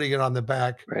putting it on the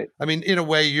back. Right. I mean, in a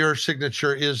way, your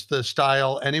signature is the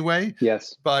style anyway.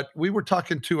 Yes. But we were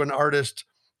talking to an artist,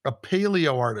 a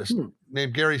paleo artist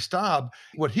named Gary Staub.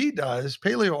 What he does,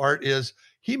 paleo art, is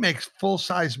he makes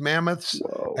full-size mammoths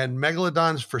Whoa. and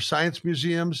megalodons for science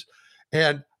museums.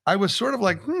 And I was sort of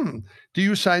like, do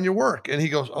you sign your work? And he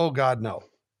goes, oh, God, no.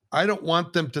 I don't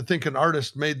want them to think an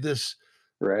artist made this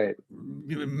Right.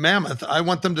 mammoth. I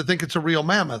want them to think it's a real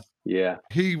mammoth. Yeah.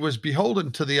 He was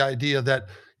beholden to the idea that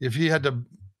if he had to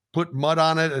put mud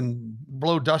on it and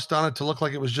blow dust on it to look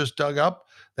like it was just dug up,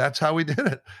 that's how he did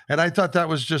it. And I thought that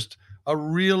was just a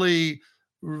really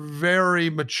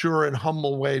very mature and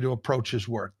humble way to approach his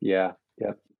work. Yeah.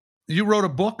 Yeah. You wrote a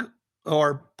book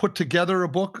or put together a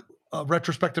book, a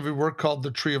retrospective of your work called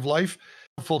The Tree of Life.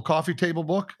 Full coffee table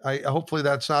book. Hopefully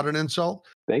that's not an insult.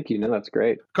 Thank you. No, that's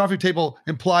great. Coffee table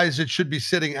implies it should be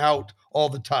sitting out all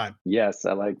the time. Yes,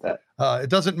 I like that. It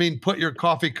doesn't mean put your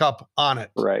coffee cup on it.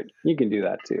 Right. You can do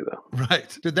that too, though.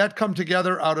 Right. Did that come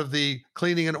together out of the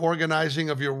cleaning and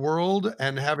organizing of your world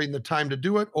and having the time to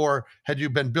do it? Or had you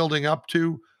been building up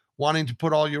to wanting to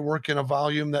put all your work in a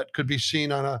volume that could be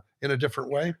seen in a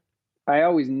different way? I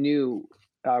always knew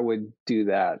I would do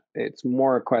that. It's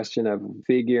more a question of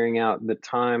figuring out the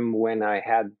time when I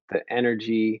had the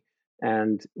energy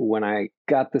and when I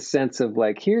got the sense of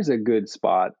like, here's a good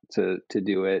spot to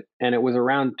do it. And it was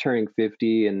around turning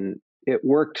 50, and it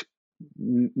worked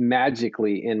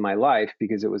magically in my life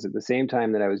because it was at the same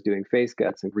time that I was doing face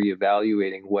cuts and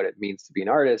reevaluating what it means to be an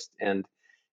artist. And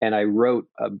I wrote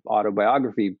an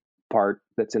autobiography part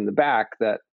that's in the back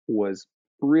that was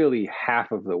really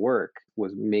half of the work,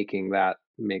 was making that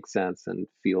make sense and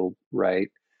feel right.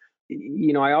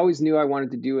 I always knew I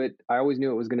wanted to do it. I always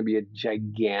knew it was going to be a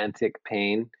gigantic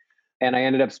pain. And I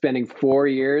ended up spending 4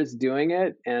 years doing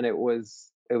it. And it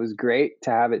was great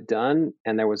to have it done.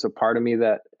 And there was a part of me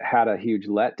that had a huge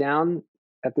letdown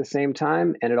at the same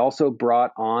time. And it also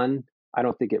brought on, I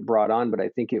don't think it brought on, but I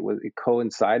think it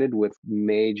coincided with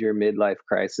major midlife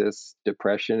crisis,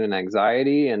 depression and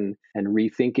anxiety, and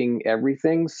rethinking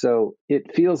everything. So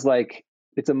it feels like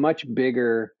it's a much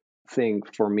bigger thing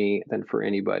for me than for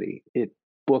anybody. It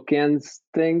bookends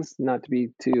things, not to be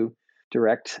too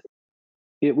direct.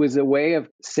 It was a way of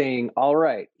saying, all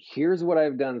right, here's what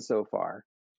I've done so far.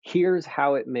 Here's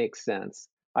how it makes sense.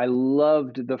 I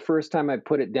loved the first time I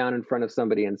put it down in front of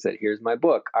somebody and said, here's my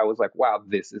book. I was like, wow,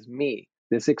 this is me.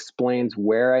 This explains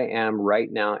where I am right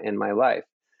now in my life.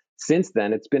 Since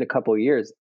then, it's been a couple of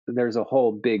years. There's a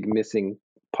whole big missing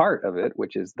part of it,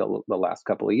 which is the last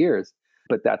couple of years,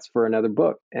 but that's for another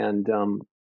book. And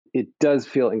it does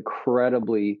feel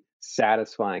incredibly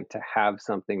satisfying to have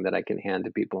something that I can hand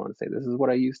to people and say, this is what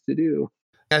I used to do.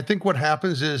 I think what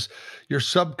happens is your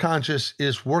subconscious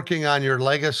is working on your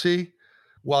legacy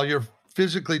while you're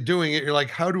physically doing it. You're like,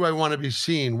 how do I want to be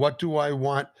seen? What do I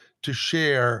want to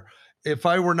share? If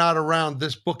I were not around,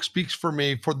 this book speaks for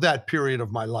me for that period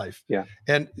of my life. Yeah.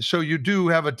 And so you do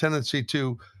have a tendency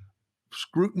to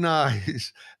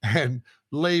scrutinize and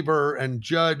labor and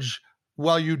judge.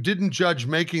 While you didn't judge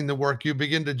making the work, you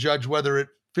begin to judge whether it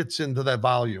fits into that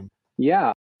volume.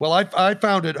 Yeah. Well, I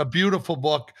found it a beautiful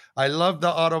book. I love the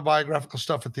autobiographical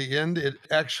stuff at the end. It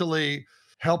actually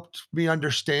helped me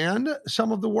understand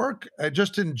some of the work,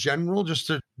 just in general, just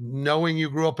to knowing you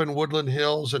grew up in Woodland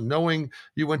Hills and knowing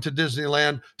you went to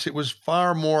Disneyland. It was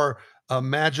far more a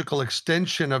magical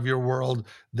extension of your world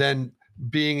than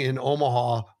being in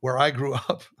Omaha, where I grew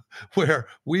up, where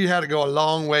we had to go a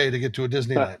long way to get to a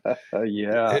Disneyland.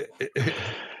 Yeah.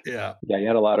 Yeah. Yeah. You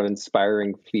had a lot of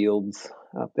inspiring fields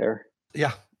out there.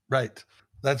 Yeah. Right.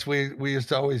 That's we used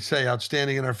to always say,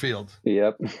 outstanding in our field.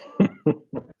 Yep.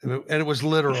 And it was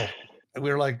literal. And we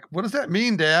were like, what does that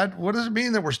mean, Dad? What does it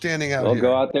mean that we're standing out We'll here?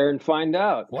 go out there and find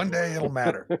out. One day it'll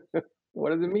matter.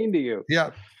 What does it mean to you? Yeah.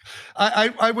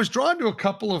 I was drawn to a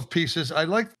couple of pieces. I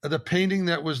liked the painting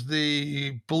that was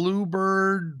the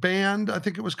Bluebird Band, I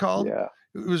think it was called. Yeah.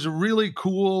 It was a really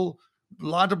cool,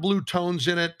 lot of blue tones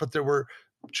in it, but there were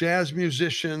jazz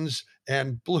musicians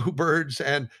and bluebirds,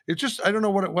 and it just, I don't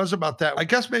know what it was about that. I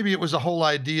guess maybe it was a whole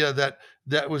idea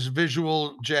that was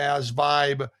visual jazz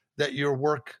vibe that your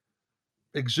work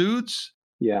exudes.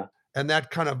 Yeah. And that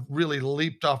kind of really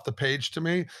leaped off the page to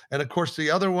me. And of course,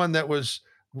 the other one that was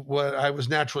what I was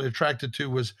naturally attracted to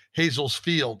was Hazel's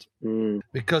Field,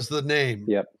 because of the name.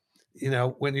 Yep. You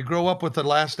know, when you grow up with the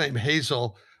last name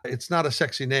Hazel, it's not a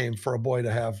sexy name for a boy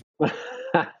to have.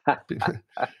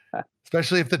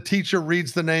 Especially if the teacher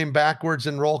reads the name backwards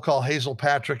in roll call, Hazel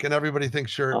Patrick, and everybody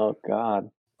thinks you're Oh God.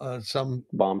 Some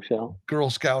Bombshell. Girl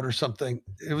Scout or something.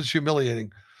 It was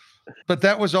humiliating. But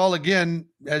that was all, again,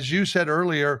 as you said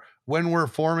earlier, when we're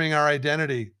forming our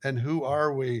identity and who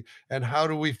are we and how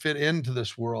do we fit into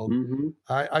this world. Mm-hmm.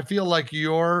 I feel like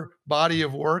your body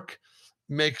of work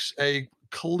makes a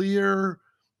clear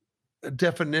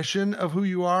definition of who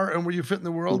you are and where you fit in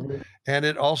the world. Mm-hmm. And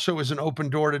it also is an open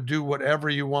door to do whatever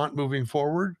you want moving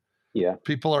forward. Yeah.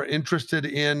 People are interested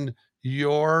in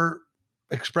your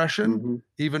expression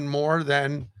even more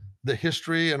than the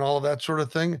history and all of that sort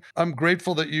of thing. I'm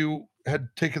grateful that you had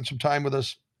taken some time with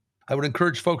us. I would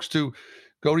encourage folks to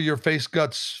go to your Face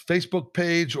Guts Facebook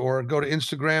page or go to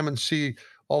Instagram and see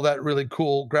all that really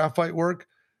cool graphite work.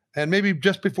 And maybe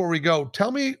just before we go,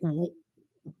 tell me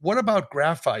what about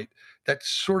graphite that's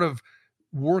sort of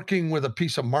working with a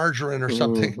piece of margarine or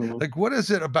something? Like, what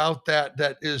is it about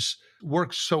that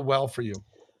works so well for you?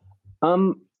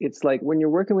 It's like when you're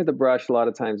working with a brush, a lot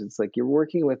of times it's like you're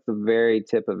working with the very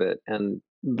tip of it, and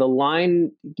the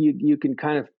line you can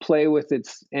kind of play with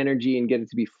its energy and get it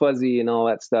to be fuzzy and all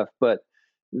that stuff. But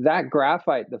that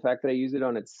graphite, the fact that I use it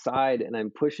on its side and I'm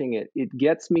pushing it, it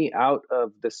gets me out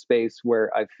of the space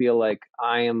where I feel like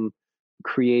I am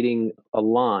creating a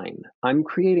line. I'm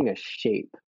creating a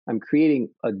shape. I'm creating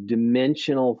a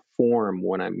dimensional form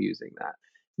when I'm using that.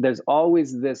 There's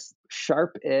always this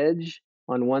sharp edge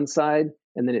on one side,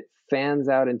 and then it fans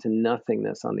out into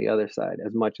nothingness on the other side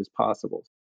as much as possible.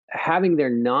 Having there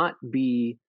not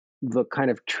be the kind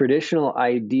of traditional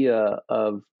idea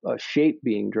of a shape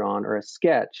being drawn or a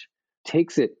sketch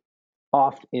takes it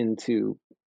off into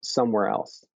somewhere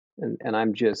else. And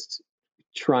I'm just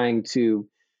trying to,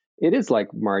 it is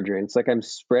like margarine. It's like I'm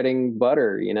spreading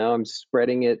butter, I'm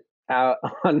spreading it out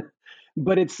on,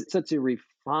 but it's such a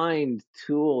refined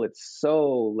tool. It's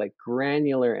so like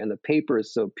granular and the paper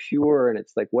is so pure. And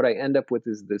it's like what I end up with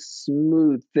is this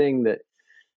smooth thing that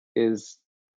is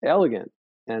elegant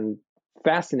and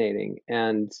fascinating.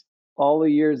 And all the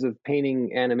years of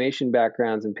painting animation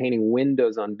backgrounds and painting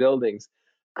windows on buildings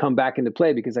come back into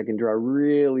play because I can draw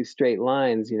really straight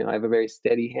lines. I have a very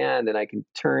steady hand and I can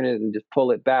turn it and just pull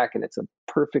it back and it's a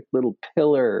perfect little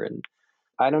pillar. And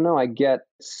I don't know, I get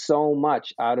so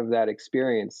much out of that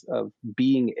experience of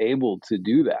being able to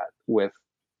do that with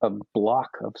a block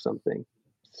of something.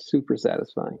 super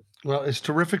satisfying. Well, it's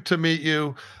terrific to meet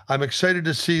you. I'm excited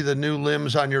to see the new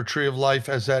limbs on your tree of life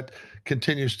as that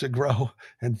continues to grow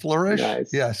and flourish.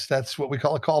 Nice. Yes, that's what we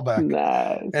call a callback.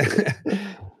 Nice.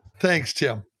 Thanks,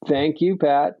 Tim. Thank you,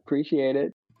 Pat. Appreciate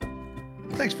it.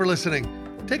 Thanks for listening.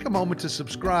 Take a moment to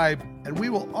subscribe, and we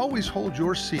will always hold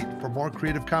your seat for more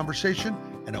creative conversation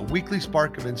and a weekly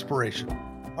spark of inspiration.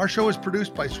 Our show is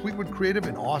produced by Sweetwood Creative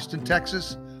in Austin,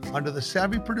 Texas, under the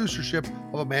savvy producership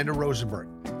of Amanda Rosenberg,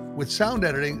 with sound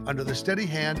editing under the steady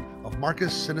hand of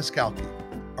Marcus Siniscalchi.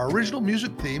 Our original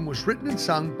music theme was written and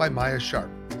sung by Maya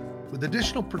Sharp, with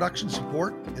additional production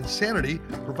support and sanity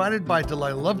provided by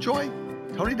Delilah Lovejoy,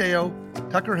 Tony Deo,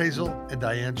 Tucker Hazel, and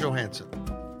Diane Johansson.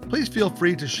 Please feel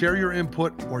free to share your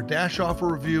input or dash off a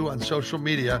review on social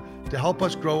media to help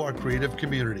us grow our creative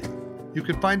community. You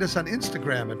can find us on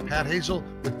Instagram at Pat Hazel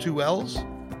with 2 L's,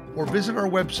 or visit our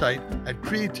website at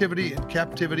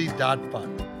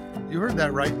creativityandcaptivity.fun. You heard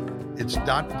that right. It's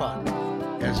 .fun,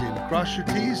 as in cross your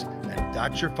T's and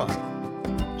dot your fun.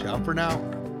 Ciao for now.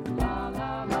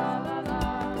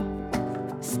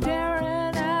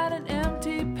 Staring at an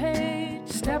empty page,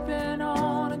 stepping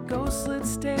on a ghostlit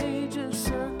stage, a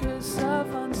circle